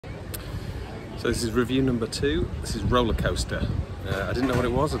So this is review number 2. This is Rollercoaster. I didn't know what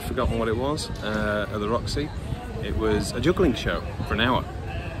it was, I'd forgotten what it was at the Roxy. It was a juggling show for an hour.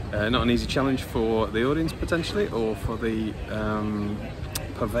 Not an easy challenge for the audience potentially, or for the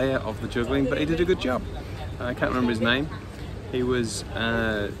purveyor of the juggling, but he did a good job. I can't remember his name. He was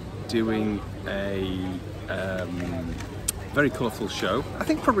doing a very colourful show. I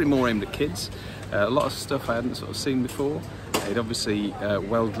think probably more aimed at kids. A lot of stuff I hadn't sort of seen before. He'd obviously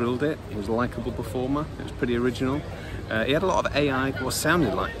well drilled it. He was a likeable performer. It was pretty original. He had a lot of AI, what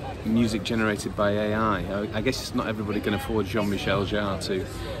sounded like music generated by AI. I guess it's not everybody can afford Jean-Michel Jarre to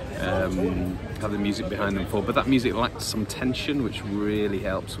have the music behind them for, but that music lacked some tension, which really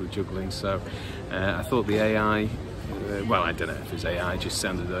helps with juggling. So I thought the AI, well, I don't know if it was AI, it just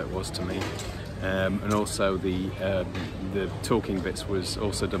sounded that it was to me. And also the talking bits was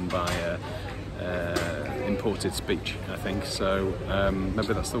also done by imported speech, I think, so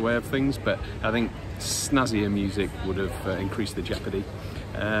maybe that's the way of things, but I think snazzier music would have increased the jeopardy.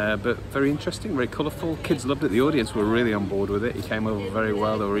 But very interesting, very colourful. Kids loved it. The audience were really on board with it. He came over very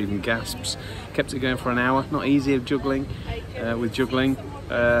well. There were even gasps. Kept it going for an hour. Not easy with juggling. And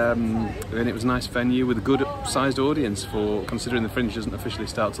it was a nice venue with a good sized audience, for considering the Fringe doesn't officially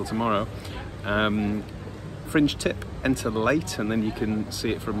start till tomorrow. Fringe tip: enter late, and then you can see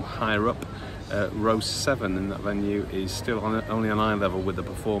it from higher up. Row 7 in that venue is still only on eye level with the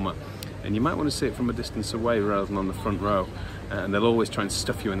performer, and you might want to see it from a distance away rather than on the front row, and they'll always try and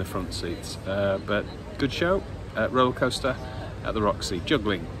stuff you in the front seats. But good show, Rollercoaster at the Roxy.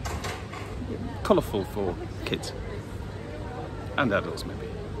 Juggling, colourful for kids and adults maybe.